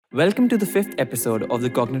Welcome to the fifth episode of the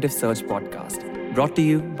Cognitive Search Podcast, brought to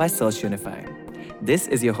you by Search Unify. This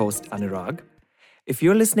is your host, Anurag. If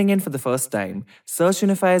you're listening in for the first time, Search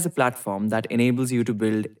Unify is a platform that enables you to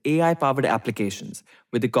build AI powered applications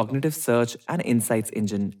with the cognitive search and insights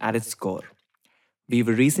engine at its core. We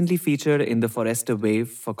were recently featured in the Forrester Wave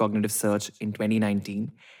for Cognitive Search in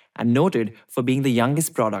 2019 and noted for being the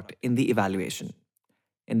youngest product in the evaluation.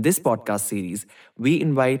 In this podcast series, we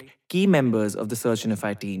invite key members of the Search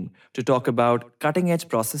Unify team to talk about cutting edge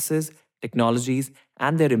processes, technologies,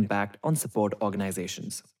 and their impact on support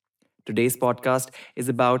organizations. Today's podcast is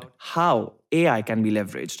about how AI can be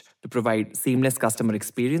leveraged to provide seamless customer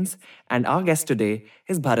experience, and our guest today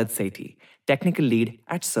is Bharat Sethi, technical lead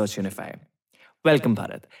at Search Unify. Welcome,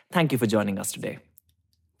 Bharat. Thank you for joining us today.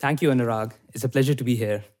 Thank you, Anurag. It's a pleasure to be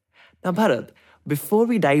here. Now, Bharat, before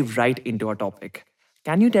we dive right into our topic,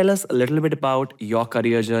 can you tell us a little bit about your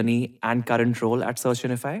career journey and current role at Search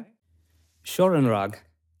Unify? Sure, Anurag.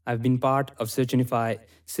 I've been part of Search Unify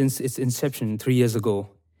since its inception 3 years ago.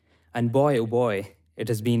 And boy, oh boy, it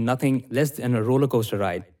has been nothing less than a roller coaster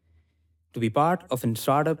ride. To be part of a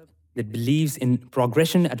startup that believes in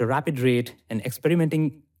progression at a rapid rate and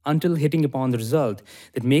experimenting until hitting upon the result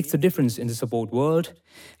that makes a difference in the support world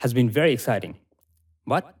has been very exciting.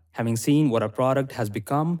 But having seen what our product has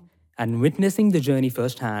become and witnessing the journey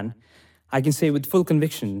firsthand, I can say with full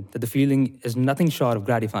conviction that the feeling is nothing short of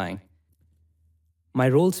gratifying. My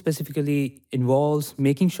role specifically involves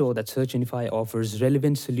making sure that Search Unify offers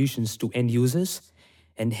relevant solutions to end users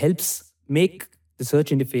and helps make the search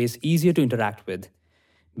interface easier to interact with.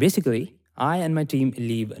 Basically, I and my team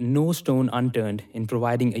leave no stone unturned in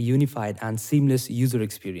providing a unified and seamless user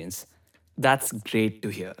experience. That's great to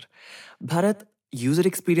hear. Bharat, user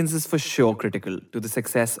experience is for sure critical to the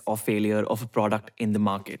success or failure of a product in the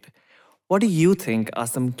market. What do you think are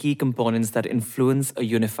some key components that influence a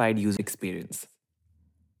unified user experience?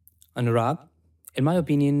 Anurag, in my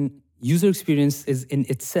opinion, user experience is in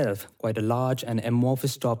itself quite a large and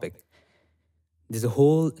amorphous topic. There's a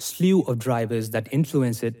whole slew of drivers that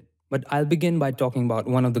influence it, but I'll begin by talking about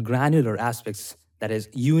one of the granular aspects, that is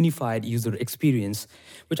unified user experience,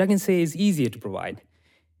 which I can say is easier to provide.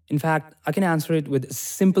 In fact, I can answer it with a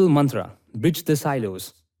simple mantra: bridge the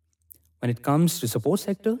silos. When it comes to support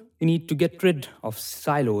sector, you need to get rid of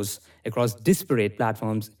silos across disparate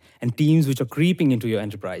platforms and teams which are creeping into your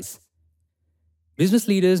enterprise. Business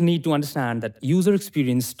leaders need to understand that user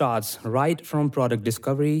experience starts right from product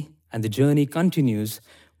discovery and the journey continues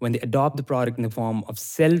when they adopt the product in the form of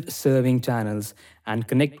self-serving channels and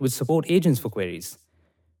connect with support agents for queries.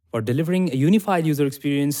 For delivering a unified user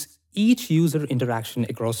experience, each user interaction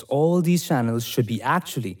across all these channels should be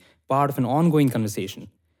actually part of an ongoing conversation.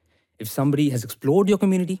 If somebody has explored your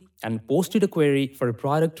community and posted a query for a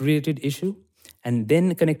product-related issue and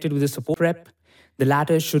then connected with a support rep, the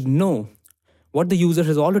latter should know what the user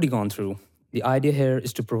has already gone through. The idea here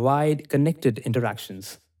is to provide connected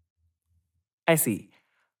interactions. I see.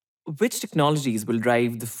 Which technologies will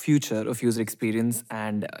drive the future of user experience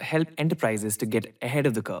and help enterprises to get ahead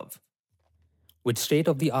of the curve? With state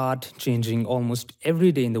of the art changing almost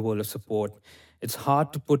every day in the world of support, it's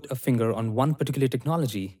hard to put a finger on one particular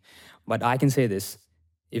technology. But I can say this: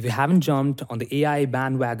 if you haven't jumped on the AI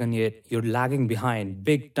bandwagon yet, you're lagging behind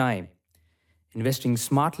big time. Investing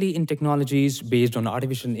smartly in technologies based on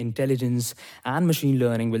artificial intelligence and machine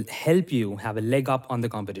learning will help you have a leg up on the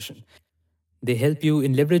competition. They help you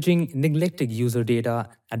in leveraging neglected user data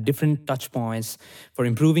at different touchpoints for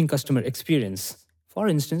improving customer experience. For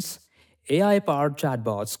instance, AI-powered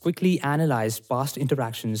chatbots quickly analyze past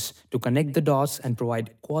interactions to connect the dots and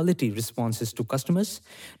provide quality responses to customers,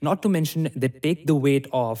 not to mention they take the weight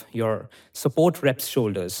off your support reps'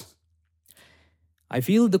 shoulders. I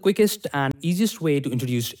feel the quickest and easiest way to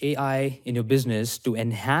introduce AI in your business to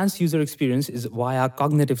enhance user experience is via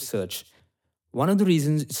cognitive search. One of the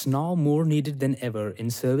reasons it's now more needed than ever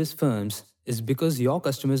in service firms is because your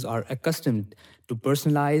customers are accustomed to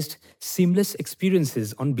personalized, seamless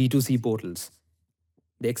experiences on B2C portals.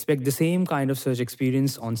 They expect the same kind of search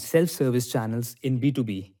experience on self-service channels in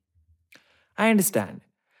B2B. I understand.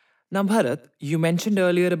 Now, Bharat, you mentioned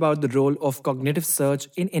earlier about the role of cognitive search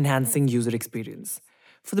in enhancing user experience.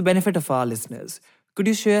 For the benefit of our listeners, could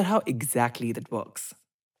you share how exactly that works?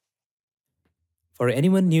 For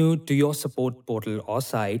anyone new to your support portal or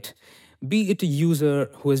site, be it a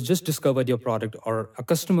user who has just discovered your product or a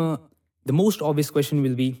customer, the most obvious question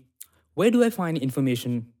will be, where do I find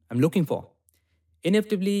information I'm looking for?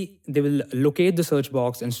 Inevitably, they will locate the search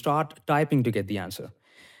box and start typing to get the answer.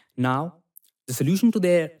 Now, the solution to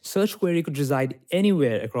their search query could reside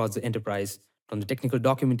anywhere across the enterprise, from the technical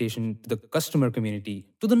documentation to the customer community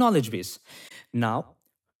to the knowledge base. Now,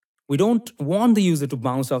 we don't want the user to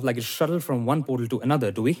bounce off like a shuttle from one portal to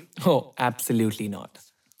another, do we? Oh, absolutely not.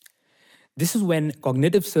 This is when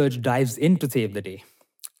cognitive search dives in to save the day.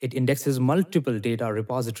 It indexes multiple data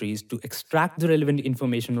repositories to extract the relevant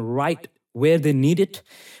information right where they need it,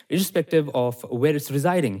 irrespective of where it's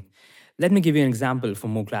residing. Let me give you an example for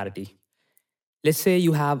more clarity. Let's say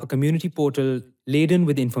you have a community portal laden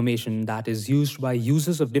with information that is used by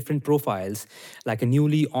users of different profiles, like a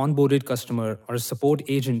newly onboarded customer or a support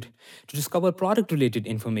agent, to discover product related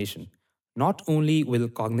information. Not only will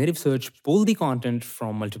cognitive search pull the content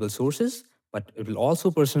from multiple sources, but it will also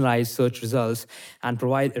personalize search results and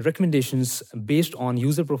provide recommendations based on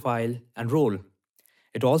user profile and role.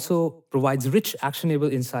 It also provides rich,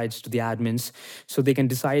 actionable insights to the admins so they can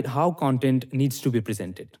decide how content needs to be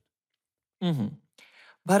presented.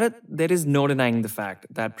 Bharat, there is no denying the fact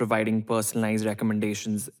that providing personalized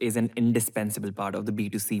recommendations is an indispensable part of the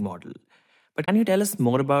B2C model. But can you tell us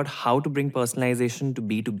more about how to bring personalization to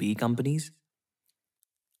B2B companies?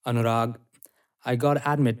 Anurag, I gotta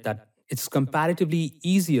admit that it's comparatively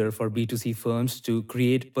easier for B2C firms to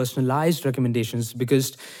create personalized recommendations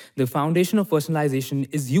because the foundation of personalization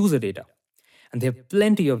is user data. And they have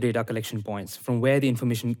plenty of data collection points from where the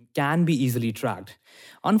information can be easily tracked.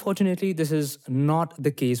 Unfortunately, this is not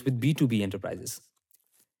the case with B2B enterprises.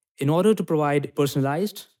 In order to provide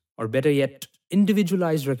personalized, or better yet,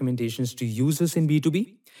 individualized recommendations to users in B2B,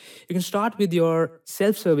 you can start with your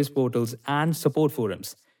self service portals and support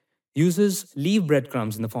forums. Users leave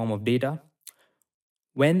breadcrumbs in the form of data.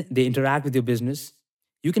 When they interact with your business,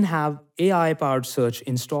 you can have AI powered search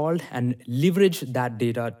installed and leverage that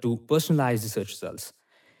data to personalize the search results.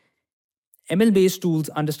 ML based tools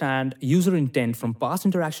understand user intent from past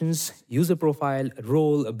interactions, user profile,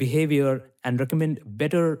 role, behavior, and recommend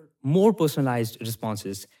better, more personalized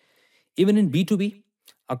responses. Even in B2B,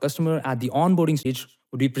 a customer at the onboarding stage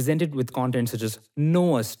would be presented with content such as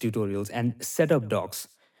know us tutorials and setup docs.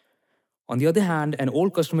 On the other hand, an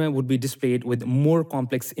old customer would be displayed with more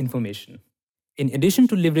complex information. In addition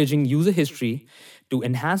to leveraging user history to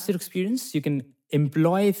enhance their experience, you can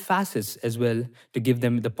employ facets as well to give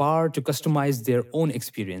them the power to customize their own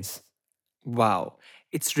experience. Wow,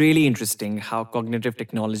 it's really interesting how cognitive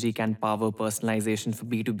technology can power personalization for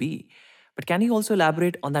B2B. But can you also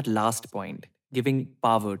elaborate on that last point, giving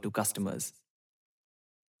power to customers?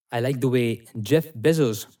 I like the way Jeff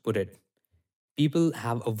Bezos put it. People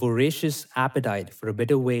have a voracious appetite for a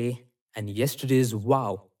better way, and yesterday's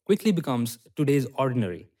wow quickly becomes today's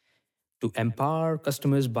ordinary. To empower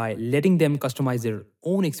customers by letting them customize their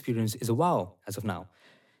own experience is a wow as of now.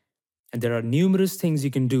 And there are numerous things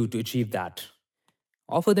you can do to achieve that.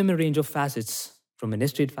 Offer them a range of facets, from a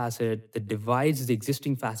nested facet that divides the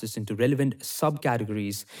existing facets into relevant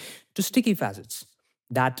subcategories to sticky facets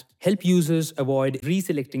that help users avoid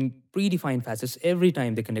reselecting predefined facets every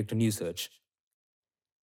time they conduct a new search.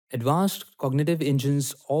 Advanced cognitive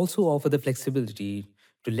engines also offer the flexibility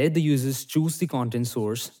to let the users choose the content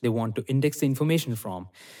source they want to index the information from.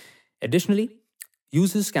 Additionally,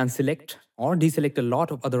 users can select or deselect a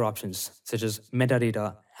lot of other options, such as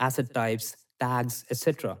metadata, asset types, tags,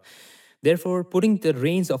 etc., therefore putting the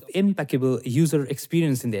reins of impeccable user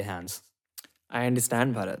experience in their hands. I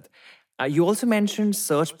understand, Bharat. You also mentioned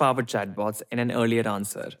search powered chatbots in an earlier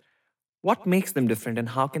answer. What makes them different and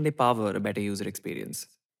how can they power a better user experience?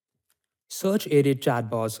 Search aided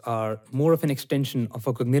chatbots are more of an extension of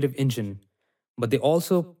a cognitive engine, but they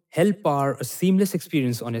also help power a seamless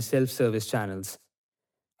experience on your self service channels.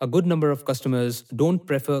 A good number of customers don't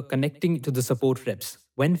prefer connecting to the support reps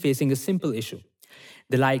when facing a simple issue.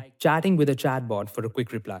 They like chatting with a chatbot for a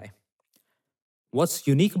quick reply. What's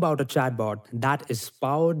unique about a chatbot that is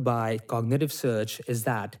powered by cognitive search is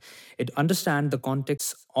that it understands the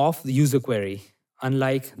context of the user query,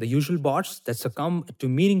 unlike the usual bots that succumb to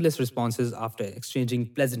meaningless responses after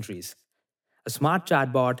exchanging pleasantries. A smart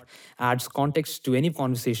chatbot adds context to any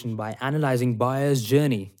conversation by analyzing buyer's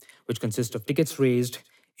journey, which consists of tickets raised,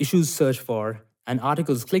 issues searched for, and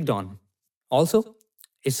articles clicked on. Also,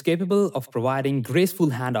 it's capable of providing graceful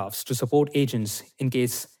handoffs to support agents in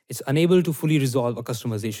case it's unable to fully resolve a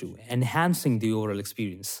customer's issue, enhancing the overall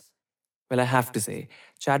experience. Well, I have to say,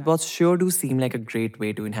 chatbots sure do seem like a great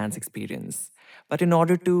way to enhance experience. But in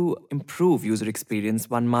order to improve user experience,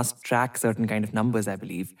 one must track certain kind of numbers, I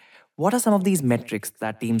believe. What are some of these metrics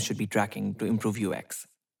that teams should be tracking to improve UX?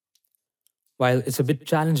 While it's a bit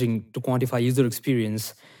challenging to quantify user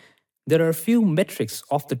experience, there are a few metrics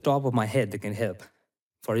off the top of my head that can help.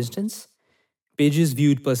 For instance, pages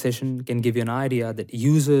viewed per session can give you an idea that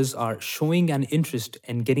users are showing an interest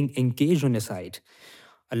and getting engaged on your site.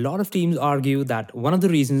 A lot of teams argue that one of the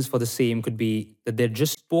reasons for the same could be that they're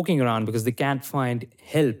just poking around because they can't find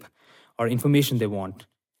help or information they want.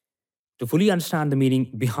 To fully understand the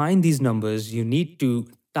meaning behind these numbers, you need to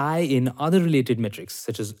tie in other related metrics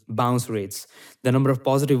such as bounce rates, the number of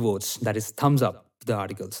positive votes, that is, thumbs up to the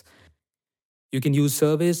articles. You can use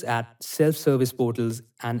surveys at self service portals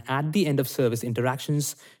and at the end of service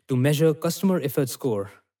interactions to measure customer effort score.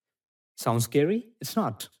 Sounds scary? It's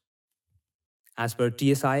not. As per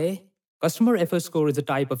TSIA, customer effort score is a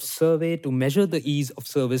type of survey to measure the ease of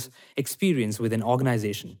service experience with an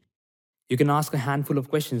organization. You can ask a handful of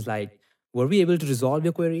questions like: were we able to resolve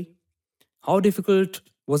your query? How difficult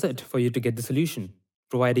was it for you to get the solution?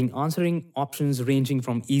 Providing answering options ranging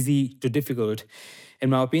from easy to difficult. In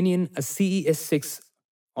my opinion, a CES 6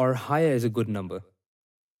 or higher is a good number.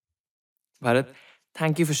 Bharat,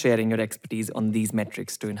 thank you for sharing your expertise on these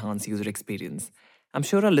metrics to enhance user experience. I'm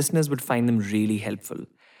sure our listeners would find them really helpful.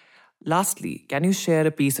 Lastly, can you share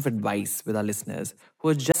a piece of advice with our listeners who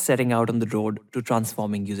are just setting out on the road to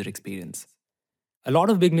transforming user experience? A lot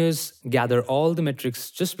of beginners gather all the metrics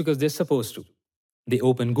just because they're supposed to. They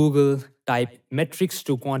open Google, type metrics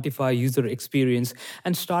to quantify user experience,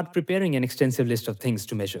 and start preparing an extensive list of things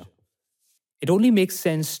to measure. It only makes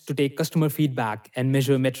sense to take customer feedback and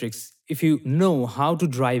measure metrics if you know how to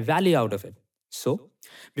drive value out of it. So,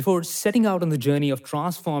 before setting out on the journey of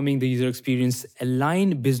transforming the user experience,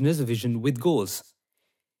 align business vision with goals.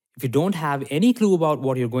 If you don't have any clue about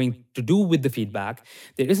what you're going to do with the feedback,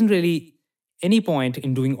 there isn't really any point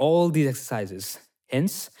in doing all these exercises.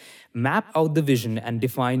 Hence, map out the vision and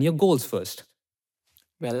define your goals first.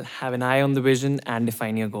 Well, have an eye on the vision and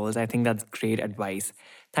define your goals. I think that's great advice.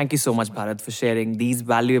 Thank you so much, Bharat, for sharing these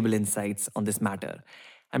valuable insights on this matter.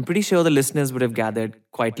 I'm pretty sure the listeners would have gathered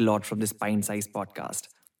quite a lot from this pint sized podcast.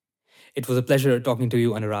 It was a pleasure talking to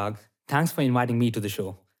you, Anurag. Thanks for inviting me to the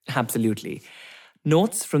show. Absolutely.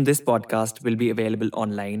 Notes from this podcast will be available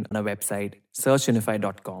online on our website,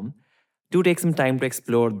 searchunify.com. Do take some time to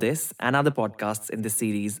explore this and other podcasts in this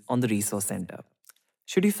series on the Resource Center.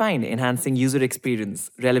 Should you find enhancing user experience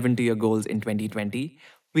relevant to your goals in 2020,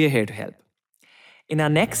 we are here to help. In our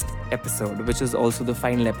next episode, which is also the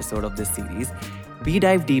final episode of this series, we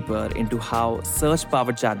dive deeper into how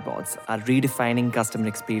search-powered chatbots are redefining customer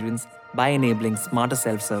experience by enabling smarter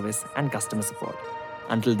self-service and customer support.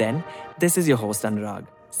 Until then, this is your host Anurag,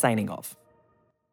 signing off.